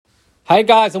Hey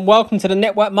guys, and welcome to the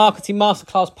Network Marketing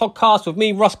Masterclass podcast with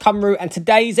me, Ross Cumru, and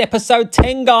today's episode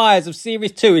 10, guys, of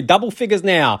Series 2 in double figures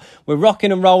now. We're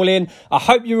rocking and rolling. I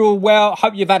hope you're all well. I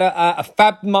hope you've had a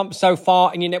fab month so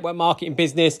far in your network marketing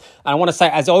business. And I want to say,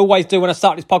 as I always do when I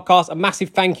start this podcast, a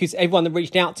massive thank you to everyone that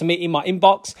reached out to me in my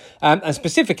inbox, and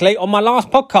specifically on my last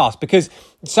podcast, because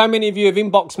so many of you have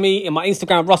inboxed me in my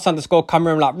Instagram,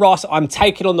 Ross_Cumru, like, Ross, I'm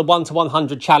taking on the 1 to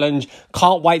 100 challenge.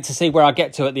 Can't wait to see where I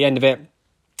get to at the end of it.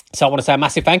 So I want to say a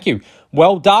massive thank you.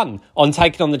 Well done on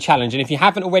taking on the challenge. And if you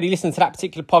haven't already listened to that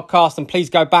particular podcast, then please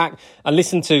go back and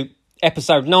listen to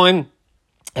episode 9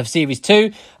 of Series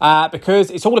 2, because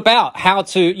it's all about how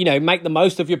to, make the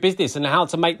most of your business and how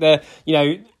to make the,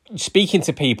 speaking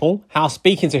to people, how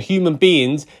speaking to human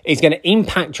beings is going to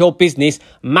impact your business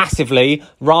massively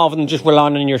rather than just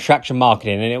relying on your attraction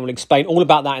marketing. And it will explain all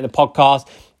about that in the podcast,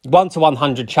 1 to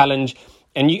 100 challenge.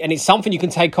 And it's something you can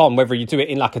take on, whether you do it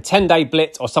in like a 10-day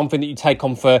blitz or something that you take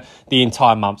on for the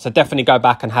entire month. So definitely go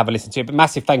back and have a listen to it. But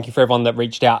massive thank you for everyone that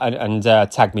reached out and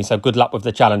tagged me. So good luck with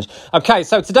the challenge. Okay,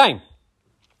 so today,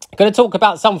 I'm going to talk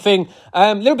about something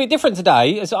a little bit different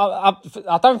today. So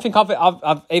I don't think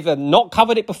I've either not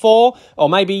covered it before or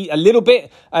maybe a little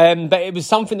bit, but it was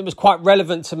something that was quite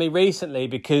relevant to me recently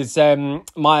because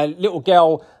my little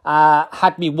girl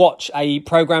had me watch a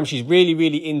program. She's really,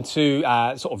 really into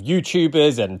sort of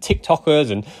YouTubers and TikTokers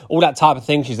and all that type of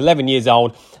thing. She's 11 years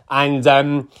old.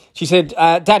 And she said,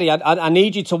 Daddy, I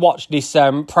need you to watch this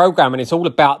program. And it's all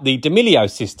about the D'Amelio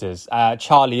sisters,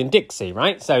 Charlie and Dixie,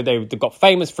 right? So they got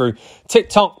famous through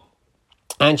TikTok.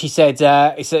 And she said,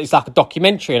 it's like a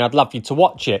documentary and I'd love you to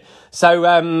watch it. So,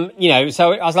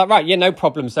 so I was like, right, yeah, no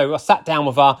problem. So I sat down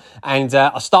with her and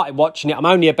I started watching it. I'm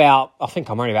only about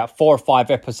 4 or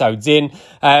 5 episodes in.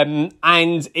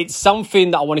 And it's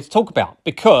something that I wanted to talk about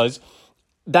because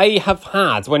they have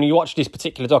had, when you watch this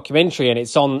particular documentary, and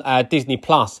it's on Disney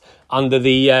Plus under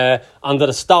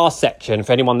the Star section.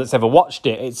 For anyone that's ever watched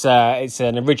it, it's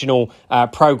an original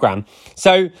program.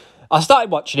 So I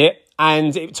started watching it,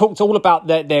 and it talked all about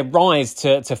their rise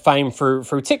to fame through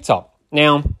TikTok.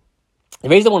 Now, the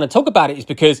reason I want to talk about it is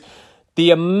because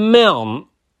the amount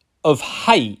of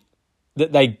hate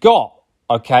that they got.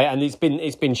 Okay, and it's been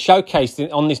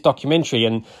showcased on this documentary,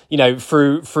 and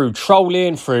through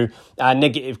trolling, through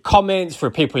negative comments,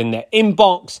 through people in their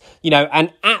inbox,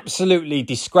 and absolutely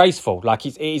disgraceful. Like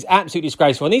it is absolutely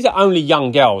disgraceful. And these are only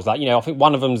young girls. Like I think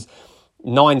one of them's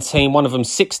 19, one of them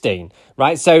 16,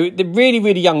 right? So they're really,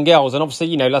 really young girls. And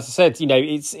obviously, like I said,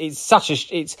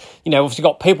 it's obviously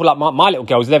got people like my little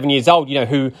girl's 11 years old,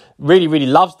 who really, really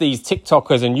loves these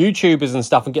TikTokers and YouTubers and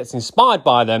stuff and gets inspired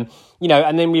by them,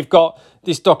 and then we've got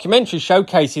this documentary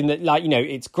showcasing that,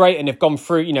 it's great and they've gone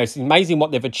through, it's amazing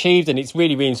what they've achieved and it's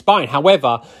really, really inspiring.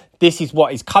 However, this is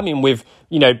what is coming with,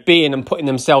 being and putting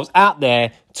themselves out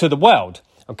there to the world.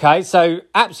 Okay, so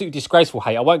absolutely disgraceful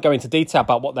hate. I won't go into detail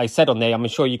about what they said on there. I'm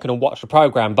sure you can all watch the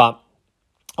program, but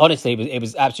honestly, it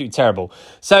was absolutely terrible.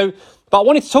 So, but I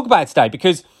wanted to talk about it today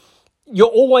because you're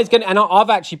always going to, and I've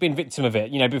actually been victim of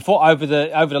it, before over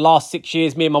the last 6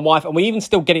 years, me and my wife, and we even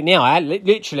still get it now. I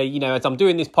literally, as I'm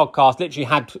doing this podcast, literally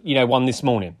had, one this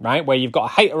morning, right? Where you've got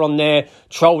a hater on there,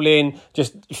 trolling,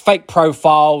 just fake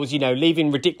profiles,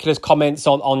 leaving ridiculous comments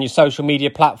on your social media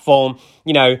platform,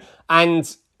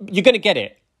 and you're going to get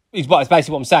it. It's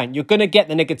basically what I'm saying. You're going to get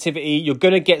the negativity. You're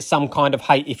going to get some kind of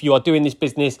hate if you are doing this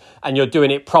business and you're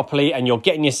doing it properly and you're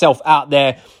getting yourself out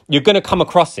there. You're going to come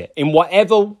across it in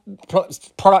whatever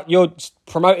product you're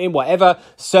promoting, whatever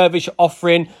service you're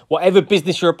offering, whatever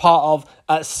business you're a part of.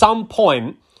 At some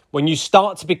point, when you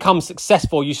start to become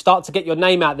successful, you start to get your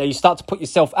name out there, you start to put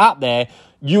yourself out there,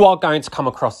 you are going to come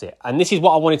across it. And this is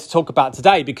what I wanted to talk about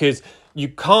today because you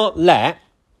can't let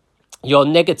your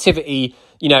negativity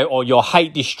or your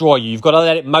hate destroy you. You've got to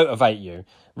let it motivate you,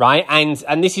 right?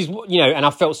 And this is, and I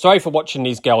felt sorry for watching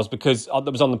these girls because I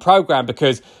was on the program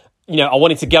because, I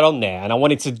wanted to get on there and I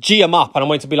wanted to G them up and I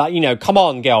wanted to be like, come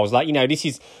on, girls, like, this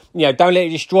is, don't let it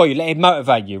destroy you, let it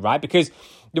motivate you, right? Because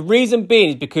the reason being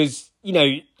is because,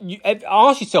 you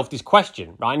ask yourself this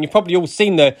question, right? And you've probably all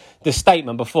seen the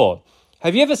statement before.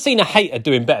 Have you ever seen a hater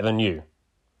doing better than you?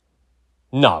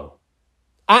 No,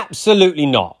 absolutely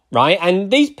not. Right? And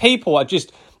these people are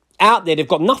just out there. They've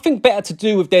got nothing better to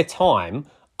do with their time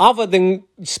other than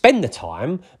spend the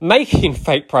time making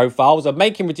fake profiles or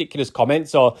making ridiculous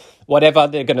comments or whatever.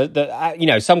 They're going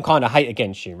to, some kind of hate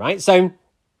against you, right? So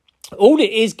all it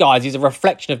is, guys, is a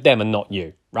reflection of them and not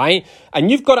you, right?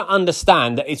 And you've got to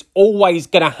understand that it's always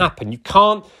going to happen. You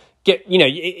can't get,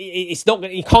 it's not,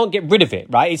 you can't get rid of it,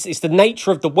 right? It's the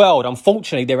nature of the world.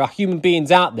 Unfortunately, there are human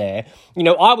beings out there.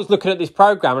 I was looking at this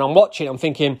program and I'm watching, I'm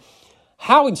thinking,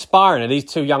 how inspiring are these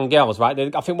two young girls,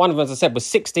 right? I think one of them, as I said, was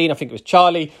 16. I think it was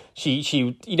Charlie. She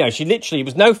literally, it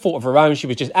was no fault of her own. She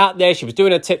was just out there. She was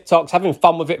doing her TikToks, having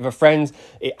fun with it with her friends.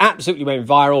 It absolutely went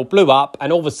viral, blew up.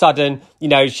 And all of a sudden,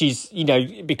 she's,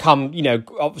 become,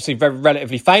 obviously very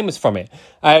relatively famous from it.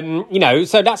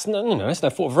 So that's no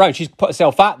fault of her own. She's put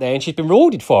herself out there and she's been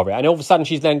rewarded for it. And all of a sudden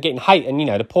she's then getting hate. And,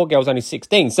 the poor girl's only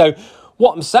 16. So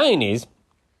what I'm saying is,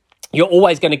 you're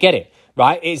always going to get it.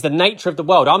 Right? It's the nature of the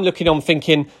world. I'm looking on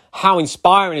thinking, how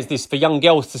inspiring is this for young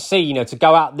girls to see, to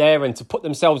go out there and to put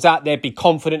themselves out there, be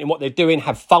confident in what they're doing,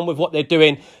 have fun with what they're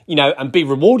doing, and be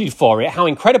rewarded for it. How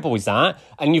incredible is that?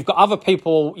 And you've got other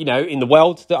people, in the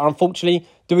world that are unfortunately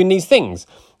doing these things,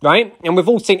 right? And we've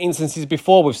all seen instances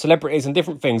before with celebrities and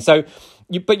different things. So,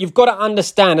 but you've got to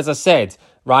understand, as I said,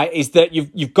 right, is that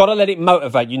you've got to let it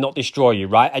motivate you, not destroy you,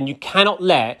 right? And you cannot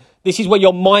this is where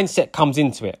your mindset comes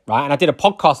into it, right? And I did a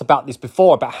podcast about this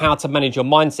before, about how to manage your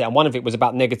mindset. And one of it was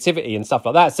about negativity and stuff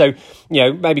like that. So,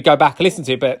 maybe go back and listen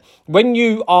to it. But when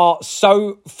you are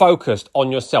so focused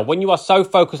on yourself, when you are so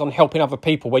focused on helping other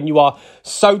people, when you are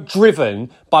so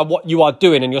driven by what you are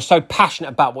doing and you're so passionate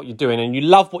about what you're doing and you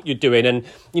love what you're doing and,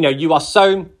 you are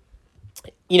so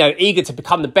eager to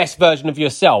become the best version of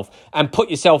yourself and put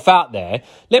yourself out there.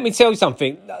 Let me tell you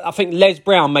something. I think Les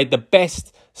Brown made the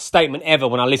best statement ever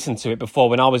when I listened to it before,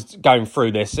 when I was going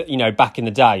through this, back in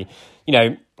the day.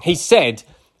 He said,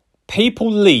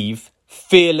 people leave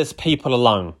fearless people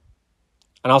alone.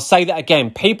 And I'll say that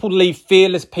again. People leave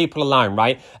fearless people alone,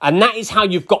 right? And that is how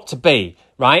you've got to be,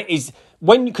 right?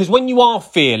 Because when you are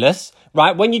fearless,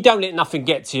 right, when you don't let nothing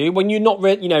get to you, when you're not,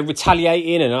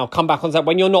 retaliating, and I'll come back on that,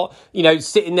 when you're not,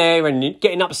 sitting there and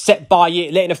getting upset by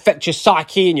it, letting it affect your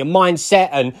psyche and your mindset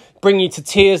and bring you to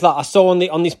tears, like I saw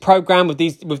on this program with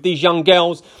these young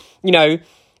girls,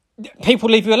 people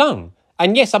leave you alone.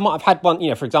 And yes, I might have had one,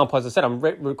 for example, as I said, I'm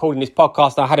recording this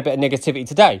podcast and I had a bit of negativity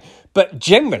today, but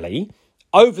generally,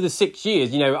 over the 6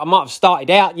 years, I might have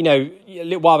started out, a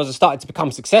little while as I started to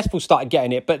become successful, started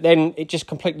getting it, but then it just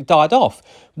completely died off.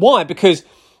 Why? Because,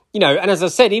 and as I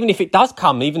said, even if it does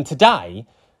come, even today,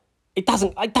 it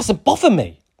doesn't bother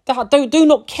me. I do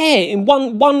not care in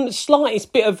one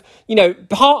slightest bit of,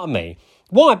 part of me.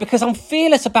 Why? Because I'm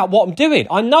fearless about what I'm doing.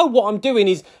 I know what I'm doing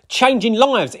is changing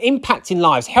lives, impacting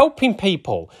lives, helping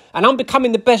people, and I'm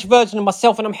becoming the best version of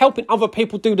myself, and I'm helping other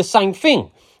people do the same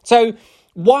thing. So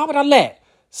why would I let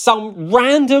some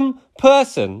random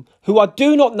person who I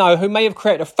do not know, who may have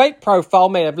created a fake profile,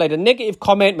 may have made a negative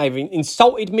comment, may have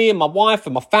insulted me and my wife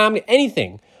and my family,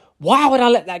 anything, why would I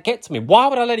let that get to me? Why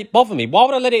would I let it bother me? Why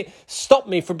would I let it stop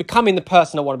me from becoming the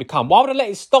person I want to become? Why would I let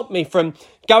it stop me from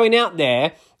going out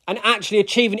there and actually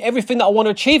achieving everything that I want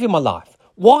to achieve in my life?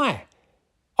 Why?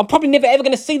 I'm probably never ever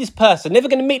going to see this person, never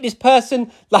going to meet this person,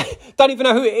 don't even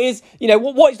know who it is.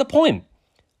 What is the point?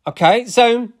 Okay,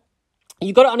 so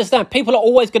you've got to understand, people are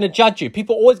always going to judge you.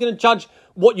 People are always going to judge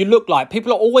what you look like.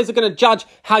 People are always going to judge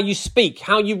how you speak,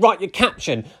 how you write your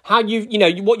caption, how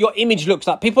what your image looks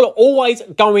like. People are always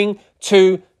going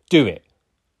to do it.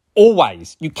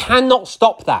 Always. You cannot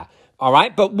stop that. All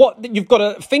right. But what you've got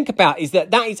to think about is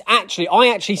that is actually, I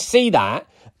actually see that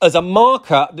as a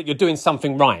marker that you're doing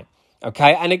something right.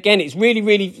 Okay. And again, it's really,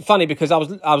 really funny because I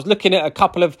was looking at a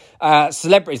couple of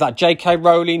celebrities like J.K.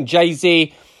 Rowling,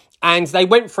 Jay-Z, and they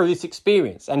went through this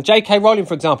experience. And J.K. Rowling,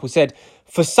 for example, said,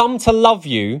 for some to love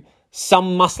you,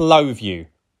 some must loathe you.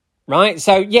 Right?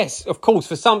 So, yes, of course,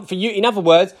 for you, in other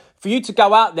words, for you to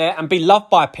go out there and be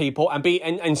loved by people and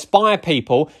inspire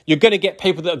people, you're going to get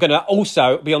people that are going to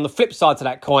also be on the flip side to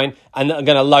that coin and that are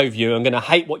going to loathe you and going to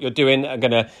hate what you're doing, are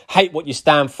going to hate what you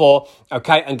stand for,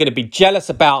 okay, and going to be jealous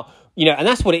about, and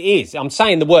that's what it is. I'm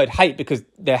saying the word hate because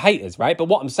they're haters, right? But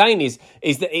what I'm saying is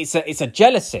that it's a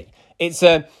jealousy. It's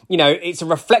a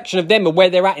reflection of them and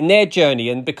where they're at in their journey,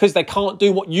 and because they can't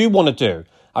do what you want to do,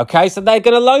 okay? So they're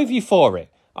going to loathe you for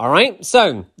it, all right?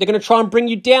 So they're going to try and bring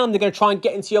you down. They're going to try and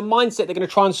get into your mindset. They're going to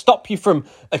try and stop you from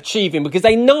achieving, because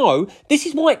they know this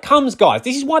is why it comes, guys.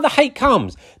 This is why the hate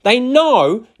comes. They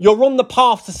know you're on the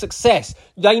path to success.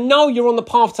 They know you're on the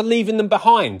path to leaving them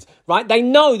behind, right? They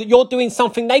know that you're doing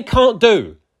something they can't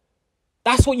do.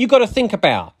 That's what you got to think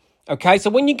about. Okay, so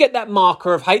when you get that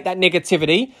marker of hate, that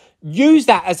negativity, use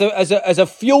that as a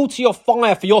fuel to your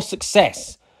fire for your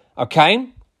success.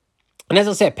 Okay, and as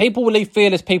I said, people will leave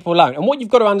fearless people alone. And what you've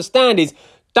got to understand is,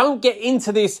 don't get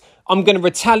into this, I'm going to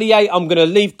retaliate, I'm going to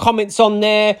leave comments on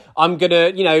there, I'm going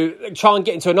to, try and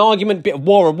get into an argument, a bit of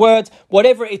war of words,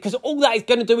 whatever it is, because all that is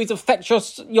going to do is affect your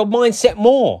mindset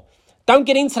more. Don't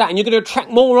get into that and you're going to attract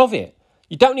more of it.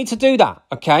 You don't need to do that,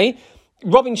 okay?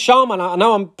 Robin Sharma, and I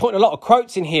know I'm putting a lot of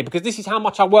quotes in here because this is how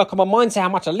much I work on my mindset, how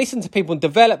much I listen to people and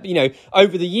develop,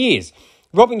 over the years.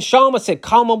 Robin Sharma said,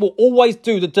 karma will always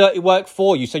do the dirty work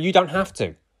for you so you don't have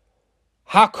to.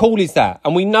 How cool is that?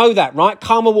 And we know that, right?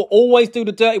 Karma will always do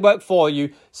the dirty work for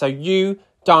you so you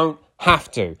don't have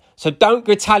to. So don't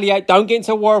retaliate. Don't get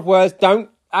into a war of words. Don't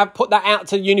put that out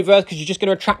to the universe because you're just going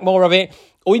to attract more of it.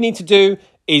 All you need to do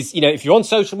is, if you're on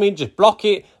social media, just block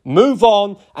it, move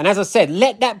on. And as I said,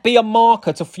 let that be a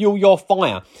marker to fuel your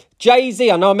fire.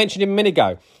 Jay-Z, I know I mentioned him a minute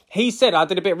ago. He said, I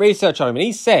did a bit of research on him, and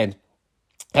he said,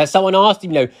 someone asked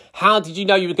him, how did you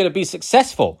know you were going to be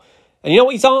successful? And you know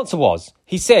what his answer was?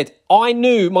 He said, I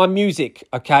knew my music,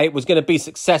 was going to be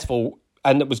successful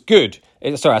and it was good.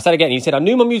 Sorry, I said it again. He said, I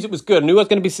knew my music was good. I knew I was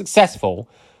going to be successful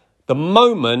the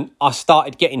moment I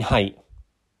started getting hate.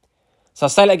 So I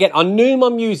say that again. I knew my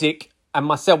music and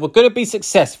myself were going to be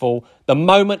successful the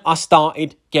moment I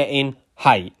started getting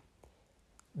hate.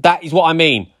 That is what I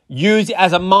mean. Use it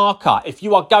as a marker. If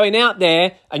you are going out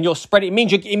there and you're spreading,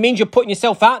 it means you're putting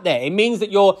yourself out there. It means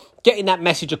that you're getting that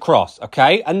message across,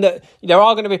 okay? And that there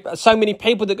are going to be so many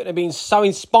people that are going to be so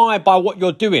inspired by what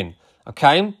you're doing,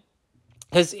 okay?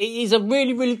 Because it is a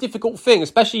really, really difficult thing,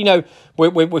 especially,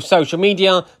 with social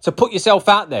media, to put yourself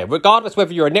out there, regardless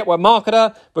whether you're a network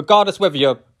marketer, regardless whether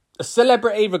you're a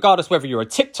celebrity, regardless whether you're a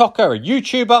TikToker, a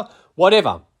YouTuber,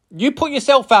 whatever. You put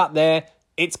yourself out there,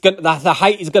 the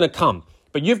hate is going to come.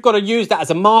 But you've got to use that as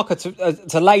a marker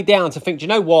to lay down, to think, do you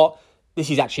know what? This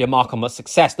is actually a marker of my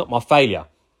success, not my failure.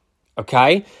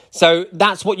 Okay? So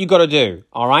that's what you got to do.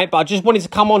 All right? But I just wanted to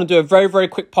come on and do a very, very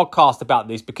quick podcast about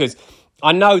this because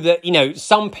I know that,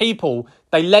 some people,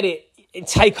 they let it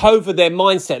take over their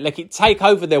mindset, let it take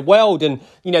over their world, and,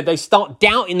 they start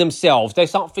doubting themselves. They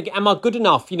start thinking, am I good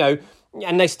enough?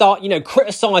 And they start,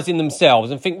 criticizing themselves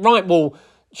and think, right, well,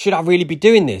 should I really be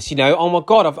doing this? Oh my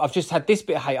God, I've just had this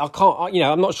bit of hate. I can't,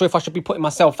 I'm not sure if I should be putting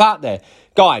myself out there.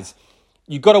 Guys,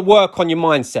 you've got to work on your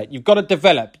mindset. You've got to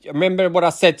develop. Remember what I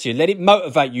said to you. Let it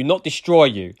motivate you, not destroy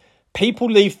you. People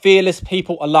leave fearless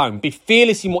people alone. Be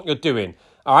fearless in what you're doing.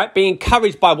 All right? Be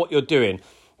encouraged by what you're doing.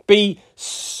 Be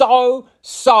so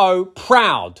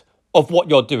proud of what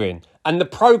you're doing and the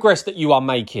progress that you are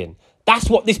making. That's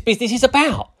what this business is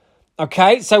about.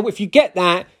 Okay? So if you get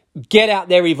that, get out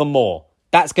there even more.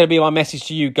 That's going to be my message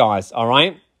to you guys, all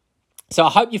right? So I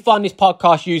hope you find this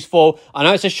podcast useful. I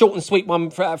know it's a short and sweet one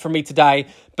from me today,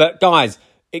 but guys,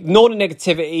 ignore the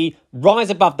negativity, rise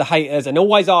above the haters, and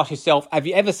always ask yourself, have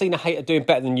you ever seen a hater doing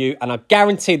better than you? And I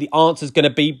guarantee the answer is going to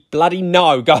be bloody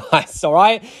no, guys, all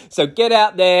right? So get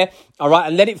out there, all right,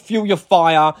 and let it fuel your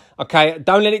fire, okay?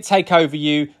 Don't let it take over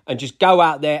you, and just go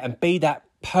out there and be that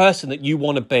person that you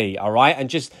want to be, all right? And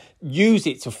just use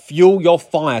it to fuel your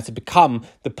fire to become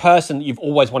the person that you've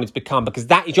always wanted to become, because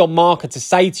that is your marker to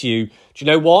say to you, do you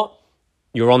know what?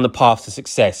 You're on the path to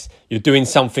success. You're doing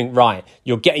something right.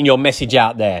 You're getting your message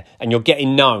out there and you're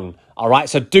getting known, all right?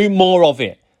 So do more of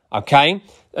it, okay?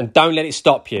 And don't let it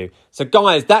stop you. So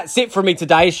guys, that's it for me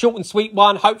today. A short and sweet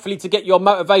one, hopefully to get your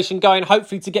motivation going,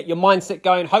 hopefully to get your mindset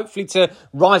going, hopefully to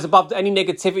rise above any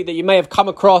negativity that you may have come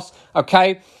across,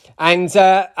 okay? And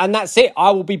that's it.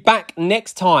 I will be back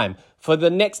next time for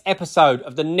the next episode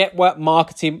of the Network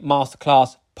Marketing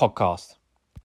Masterclass podcast.